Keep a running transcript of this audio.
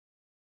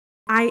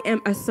I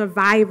am a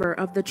survivor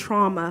of the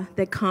trauma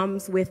that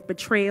comes with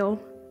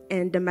betrayal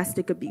and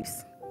domestic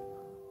abuse.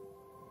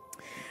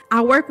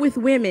 I work with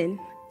women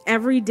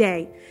every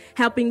day,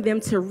 helping them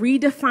to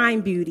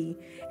redefine beauty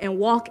and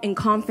walk in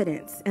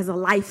confidence as a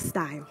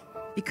lifestyle.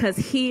 Because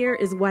here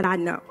is what I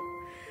know.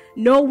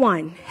 No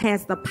one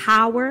has the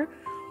power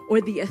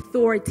or the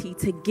authority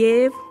to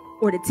give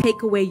or to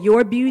take away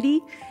your beauty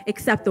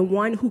except the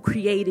one who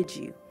created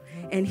you.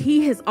 And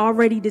he has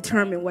already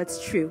determined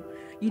what's true.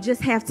 You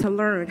just have to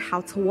learn how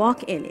to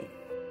walk in it.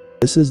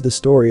 This is the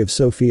story of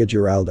Sofia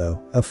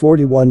Giraldo, a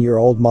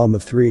 41-year-old mom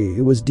of 3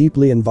 who was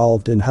deeply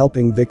involved in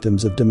helping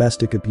victims of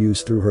domestic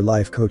abuse through her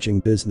life coaching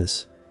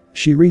business.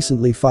 She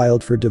recently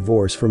filed for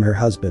divorce from her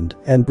husband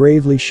and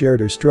bravely shared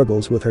her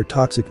struggles with her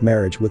toxic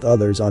marriage with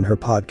others on her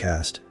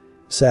podcast.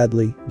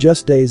 Sadly,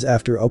 just days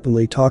after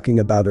openly talking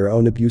about her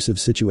own abusive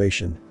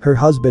situation, her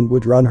husband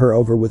would run her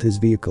over with his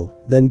vehicle,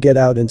 then get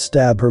out and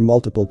stab her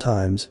multiple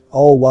times,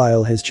 all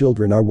while his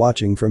children are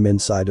watching from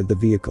inside of the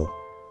vehicle.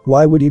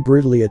 Why would he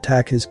brutally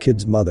attack his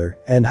kid's mother,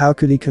 and how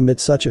could he commit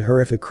such a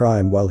horrific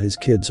crime while his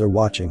kids are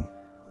watching?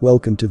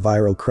 Welcome to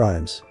Viral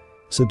Crimes.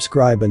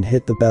 Subscribe and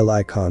hit the bell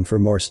icon for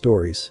more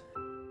stories.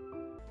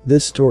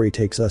 This story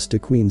takes us to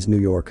Queens, New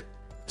York.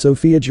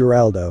 Sofia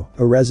Giraldo,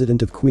 a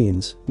resident of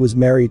Queens, was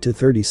married to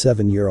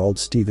 37-year-old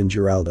Stephen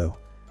Giraldo.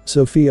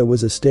 Sofia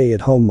was a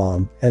stay-at-home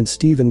mom, and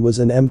Stephen was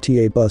an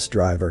MTA bus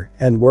driver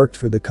and worked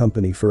for the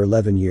company for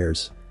 11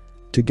 years.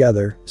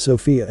 Together,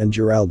 Sofia and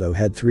Giraldo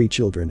had 3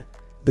 children.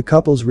 The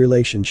couple's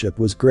relationship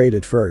was great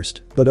at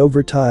first, but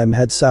over time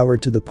had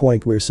soured to the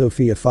point where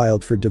Sofia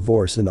filed for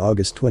divorce in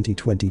August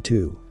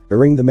 2022.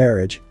 During the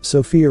marriage,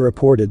 Sofia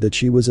reported that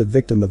she was a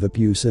victim of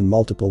abuse in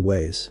multiple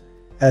ways.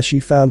 As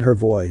she found her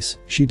voice,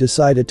 she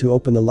decided to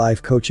open a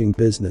life coaching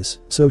business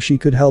so she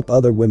could help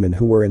other women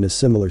who were in a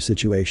similar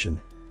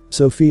situation.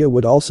 Sofia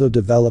would also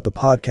develop a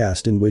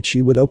podcast in which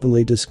she would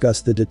openly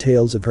discuss the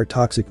details of her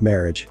toxic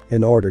marriage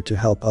in order to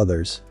help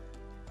others.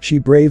 She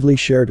bravely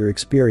shared her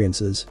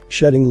experiences,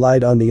 shedding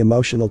light on the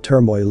emotional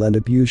turmoil and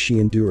abuse she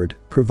endured,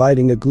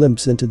 providing a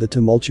glimpse into the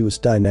tumultuous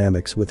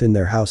dynamics within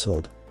their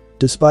household.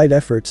 Despite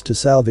efforts to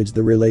salvage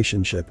the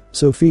relationship,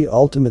 Sofia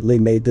ultimately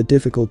made the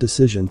difficult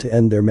decision to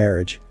end their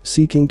marriage,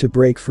 seeking to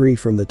break free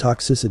from the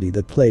toxicity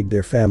that plagued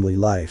their family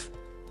life.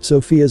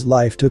 Sofia's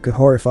life took a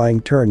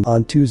horrifying turn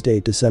on Tuesday,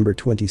 December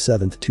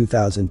 27,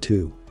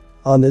 2002.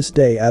 On this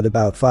day at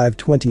about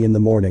 5:20 in the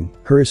morning,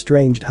 her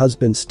estranged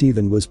husband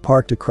Stephen was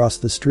parked across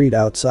the street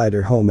outside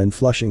her home in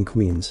Flushing,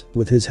 Queens,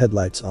 with his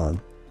headlights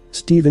on.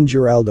 Stephen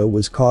Giraldo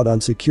was caught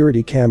on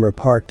security camera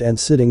parked and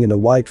sitting in a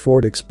white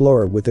Ford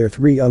Explorer with their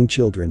 3 young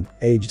children,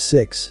 aged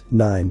 6,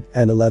 9,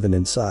 and 11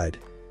 inside.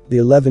 The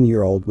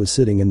 11-year-old was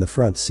sitting in the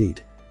front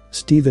seat.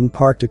 Stephen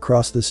parked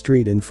across the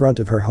street in front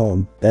of her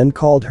home, then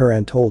called her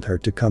and told her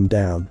to come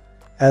down.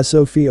 As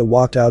Sofia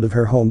walked out of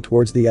her home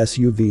towards the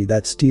SUV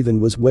that Stephen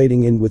was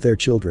waiting in with their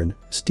children,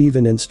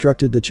 Stephen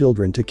instructed the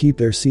children to keep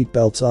their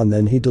seatbelts on,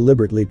 then he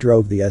deliberately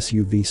drove the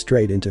SUV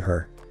straight into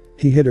her.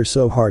 He hit her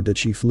so hard that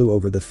she flew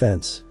over the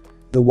fence.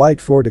 The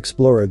white Ford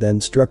Explorer then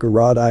struck a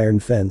wrought iron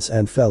fence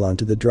and fell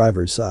onto the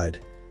driver's side.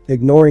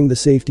 Ignoring the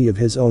safety of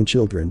his own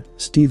children,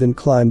 Stephen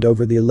climbed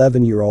over the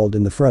 11-year-old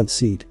in the front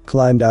seat,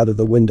 climbed out of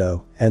the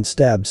window, and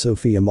stabbed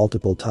Sofia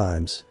multiple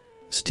times.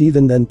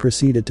 Stephen then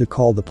proceeded to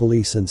call the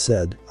police and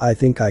said, "I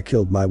think I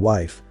killed my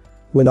wife."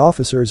 When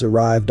officers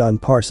arrived on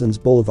Parsons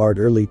Boulevard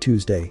early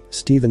Tuesday,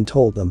 Stephen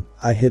told them,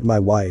 "I hit my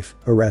wife,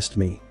 arrest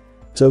me."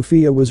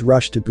 Sofia was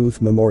rushed to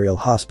Booth Memorial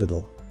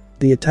Hospital.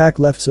 The attack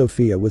left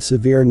Sofia with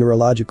severe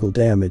neurological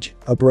damage,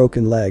 a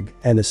broken leg,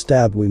 and a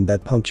stab wound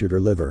that punctured her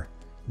liver.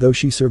 Though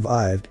she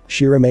survived,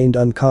 she remained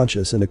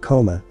unconscious in a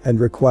coma and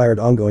required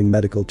ongoing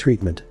medical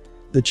treatment.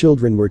 The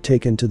children were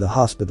taken to the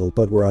hospital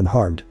but were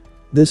unharmed.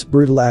 This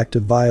brutal act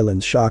of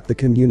violence shocked the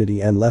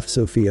community and left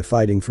Sofia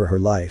fighting for her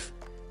life.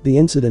 The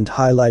incident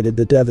highlighted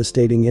the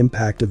devastating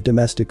impact of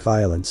domestic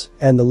violence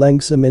and the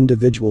lengths some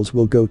individuals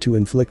will go to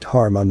inflict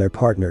harm on their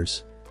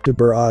partners. A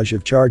barrage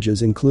of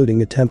charges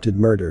including attempted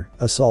murder,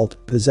 assault,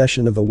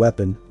 possession of a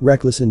weapon,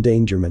 reckless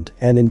endangerment,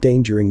 and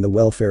endangering the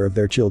welfare of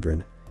their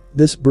children.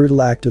 This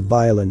brutal act of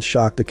violence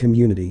shocked the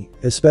community,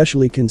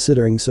 especially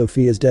considering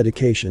Sofia's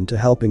dedication to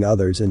helping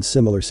others in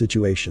similar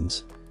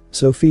situations.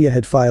 Sofia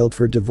had filed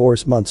for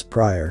divorce months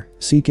prior,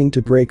 seeking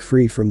to break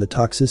free from the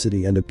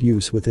toxicity and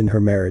abuse within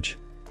her marriage.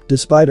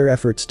 Despite her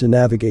efforts to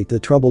navigate the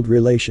troubled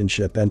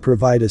relationship and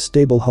provide a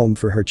stable home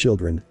for her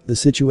children, the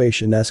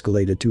situation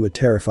escalated to a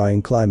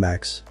terrifying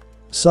climax.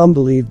 Some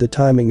believe the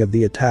timing of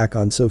the attack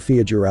on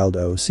Sofia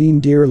Giraldo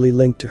seemed eerily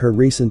linked to her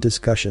recent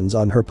discussions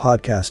on her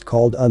podcast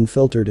called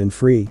Unfiltered and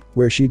Free,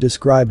 where she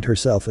described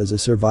herself as a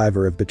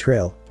survivor of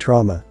betrayal,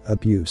 trauma,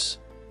 abuse.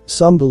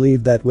 Some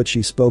believe that what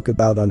she spoke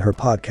about on her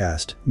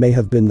podcast may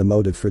have been the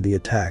motive for the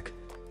attack.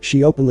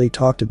 She openly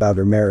talked about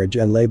her marriage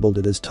and labeled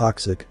it as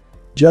toxic.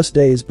 Just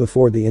days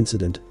before the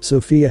incident,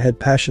 Sofia had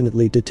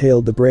passionately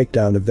detailed the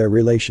breakdown of their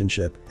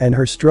relationship and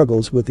her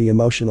struggles with the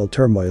emotional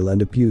turmoil and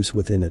abuse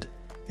within it.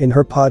 In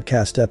her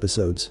podcast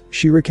episodes,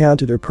 she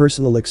recounted her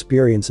personal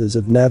experiences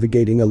of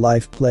navigating a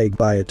life plagued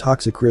by a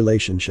toxic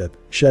relationship,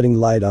 shedding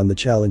light on the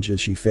challenges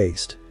she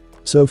faced.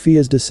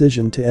 Sophia's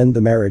decision to end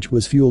the marriage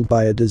was fueled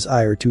by a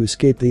desire to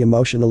escape the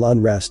emotional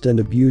unrest and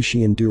abuse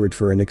she endured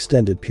for an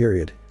extended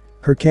period.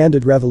 Her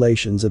candid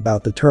revelations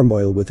about the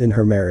turmoil within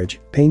her marriage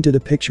painted a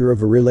picture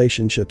of a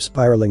relationship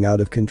spiraling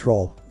out of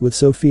control, with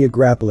Sophia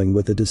grappling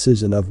with the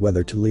decision of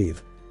whether to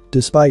leave.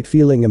 Despite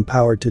feeling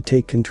empowered to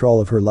take control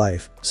of her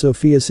life,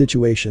 Sophia's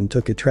situation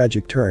took a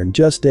tragic turn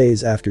just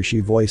days after she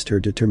voiced her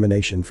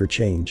determination for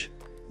change.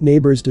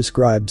 Neighbors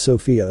described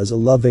Sophia as a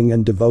loving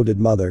and devoted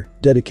mother,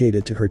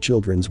 dedicated to her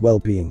children's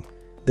well-being.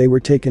 They were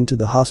taken to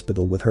the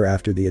hospital with her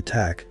after the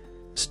attack.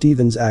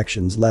 Stephen's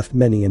actions left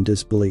many in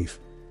disbelief.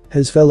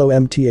 His fellow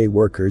MTA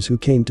workers who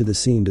came to the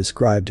scene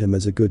described him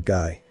as a good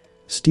guy.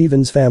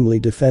 Stephen's family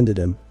defended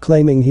him,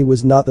 claiming he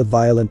was not the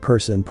violent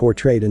person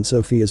portrayed in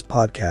Sophia's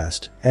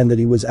podcast and that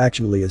he was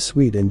actually a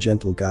sweet and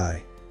gentle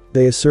guy.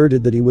 They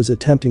asserted that he was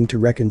attempting to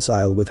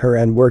reconcile with her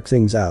and work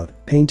things out,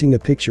 painting a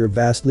picture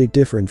vastly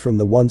different from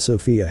the one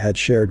Sophia had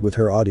shared with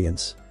her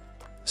audience.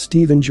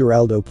 Stephen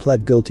Giraldo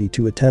pled guilty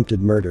to attempted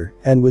murder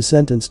and was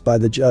sentenced by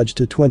the judge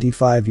to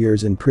 25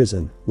 years in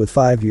prison, with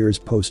 5 years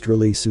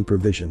post-release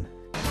supervision.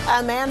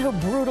 A man who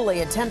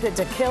brutally attempted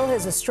to kill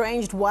his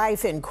estranged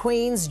wife in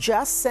Queens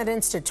just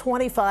sentenced to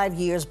 25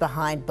 years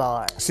behind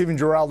bars. Stephen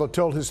Giraldo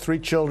told his 3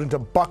 children to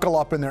buckle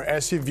up in their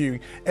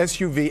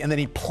SUV, and then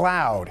he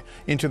plowed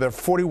into their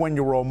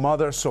 41-year-old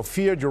mother,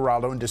 Sophia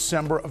Giraldo, in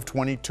December of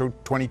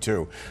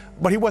 2022.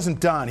 But he wasn't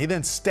done. He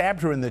then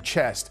stabbed her in the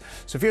chest.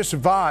 Sophia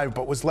survived,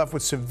 but was left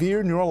with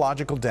severe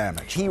neurological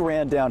damage. He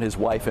ran down his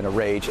wife in a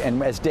rage,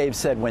 and as Dave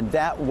said, when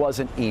that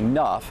wasn't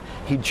enough,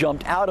 he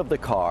jumped out of the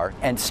car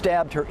and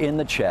stabbed her in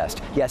the chest.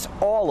 Yes,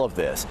 all of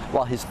this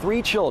while his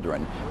 3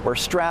 children were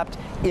strapped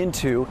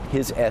into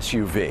his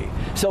SUV.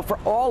 So for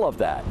all of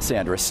that,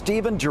 Sandra,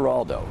 Stephen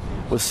Giraldo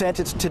was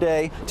sentenced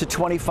today to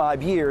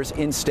 25 years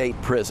in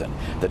state prison.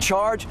 The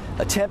charge,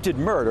 attempted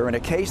murder in a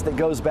case that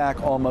goes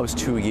back almost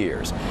 2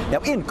 years.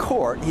 Now, in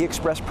court, he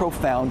expressed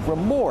profound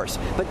remorse,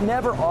 but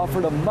never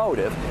offered a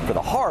motive for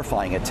the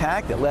horrifying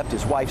attack that left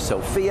his wife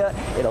Sophia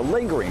in a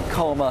lingering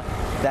coma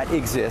that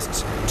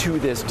exists to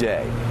this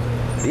day.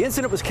 The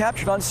incident was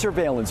captured on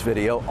surveillance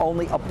video,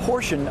 only a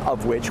portion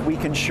of which we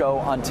can show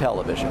on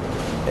television.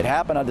 It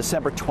happened on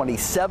December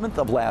 27th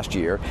of last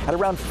year at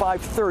around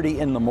 5:30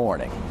 in the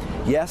morning.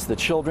 Yes, the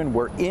children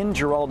were in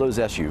Giraldo's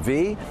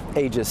SUV,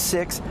 ages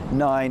 6,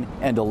 9,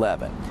 and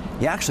 11.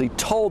 He actually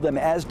told them,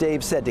 as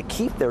Dave said, to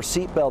keep their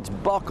seatbelts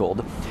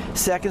buckled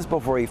seconds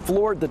before he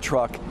floored the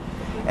truck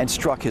and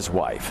struck his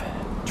wife.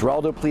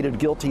 Giraldo pleaded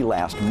guilty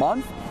last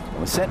month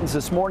and was sentenced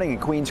this morning in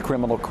Queens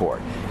Criminal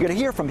Court. You're going to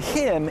hear from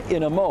him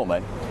in a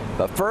moment,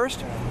 but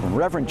first, from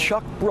Reverend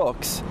Chuck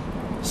Brooks,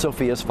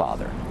 Sophia's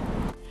father.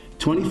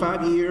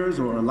 25 years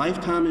or a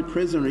lifetime in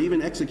prison or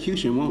even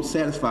execution won't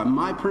satisfy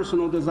my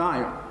personal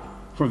desire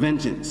for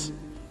vengeance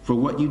for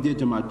what you did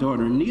to my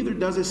daughter. Neither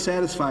does it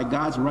satisfy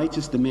God's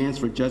righteous demands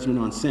for judgment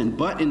on sin.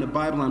 But in the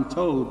Bible, I'm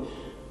told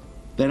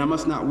that I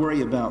must not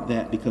worry about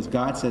that because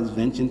God says,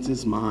 vengeance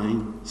is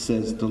mine,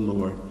 says the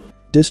Lord.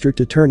 District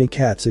Attorney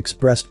Katz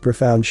expressed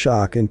profound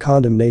shock and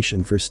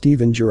condemnation for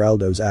Stephen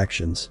Giraldo's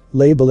actions,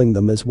 labeling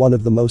them as one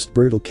of the most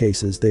brutal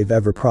cases they've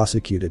ever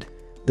prosecuted.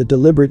 The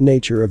deliberate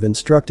nature of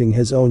instructing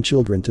his own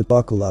children to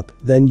buckle up,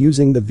 then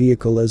using the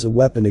vehicle as a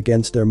weapon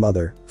against their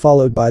mother,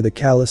 followed by the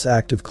callous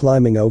act of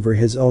climbing over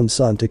his own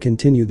son to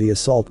continue the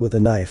assault with a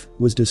knife,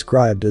 was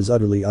described as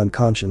utterly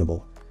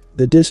unconscionable.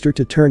 The district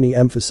attorney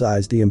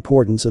emphasized the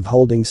importance of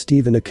holding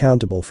Stephen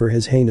accountable for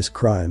his heinous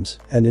crimes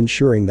and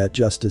ensuring that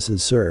justice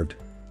is served.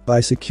 By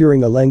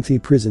securing a lengthy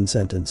prison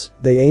sentence,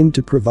 they aimed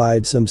to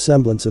provide some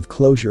semblance of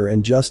closure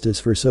and justice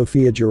for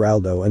Sophia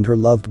Giraldo and her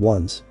loved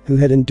ones, who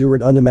had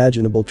endured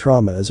unimaginable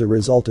trauma as a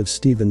result of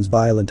Stephen's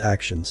violent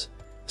actions.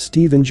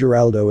 Stephen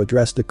Giraldo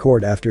addressed the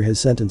court after his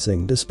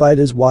sentencing despite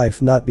his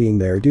wife not being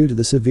there due to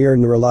the severe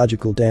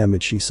neurological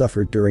damage she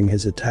suffered during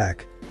his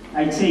attack.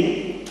 I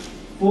take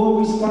full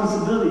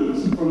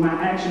responsibilities for my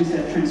actions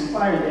that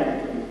transpired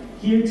that day,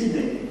 here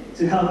today,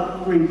 to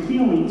help bring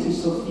healing to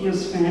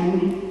Sophia's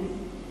family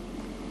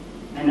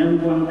and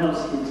everyone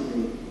else here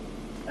today.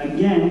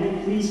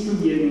 Again, please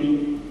forgive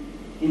me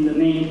in the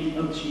name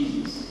of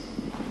Jesus.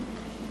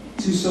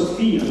 To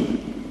Sophia,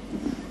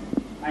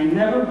 I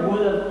never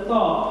would have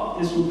thought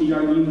this would be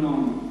our new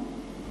normal.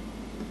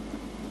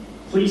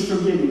 Please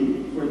forgive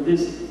me for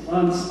this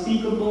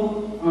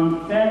unspeakable,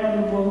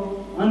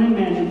 unfathomable,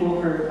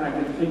 unimaginable hurt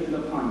I've inflicted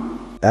upon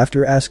you.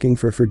 After asking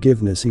for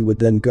forgiveness, he would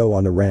then go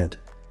on a rant.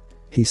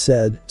 He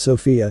said,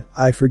 "Sophia,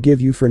 I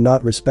forgive you for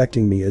not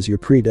respecting me as your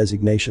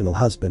pre-designational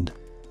husband.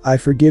 I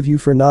forgive you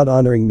for not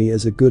honoring me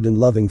as a good and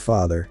loving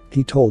father,"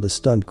 he told a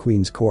stunned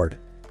Queens court.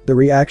 The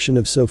reaction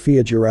of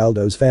Sophia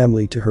Giraldo's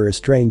family to her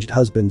estranged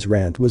husband's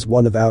rant was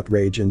one of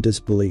outrage and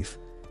disbelief.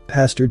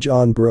 Pastor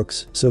John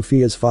Brooks,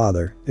 Sophia's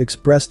father,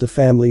 expressed the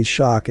family's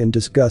shock and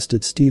disgust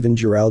at Stephen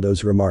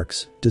Giraldo's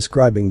remarks,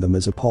 describing them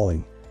as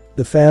appalling.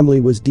 The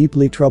family was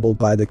deeply troubled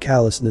by the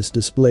callousness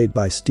displayed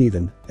by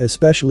Stephen,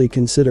 especially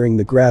considering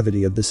the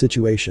gravity of the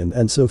situation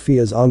and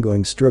Sophia's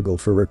ongoing struggle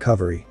for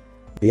recovery.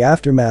 The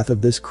aftermath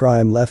of this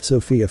crime left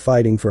Sophia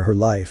fighting for her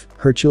life,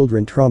 her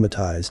children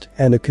traumatized,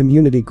 and a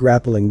community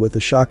grappling with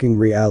the shocking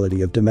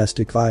reality of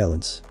domestic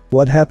violence.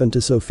 What happened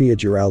to Sofia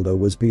Giraldo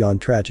was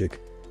beyond tragic.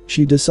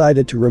 She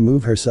decided to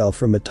remove herself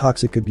from a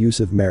toxic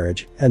abusive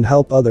marriage and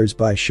help others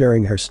by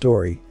sharing her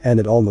story, and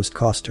it almost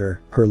cost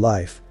her her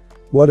life.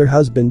 What her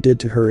husband did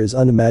to her is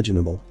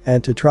unimaginable,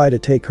 and to try to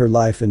take her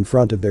life in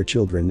front of their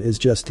children is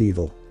just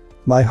evil.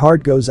 My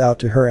heart goes out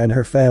to her and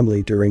her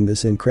family during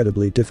this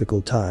incredibly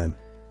difficult time.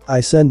 I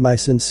send my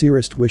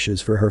sincerest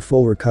wishes for her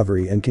full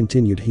recovery and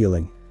continued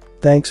healing.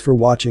 Thanks for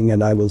watching,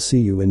 and I will see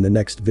you in the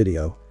next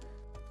video.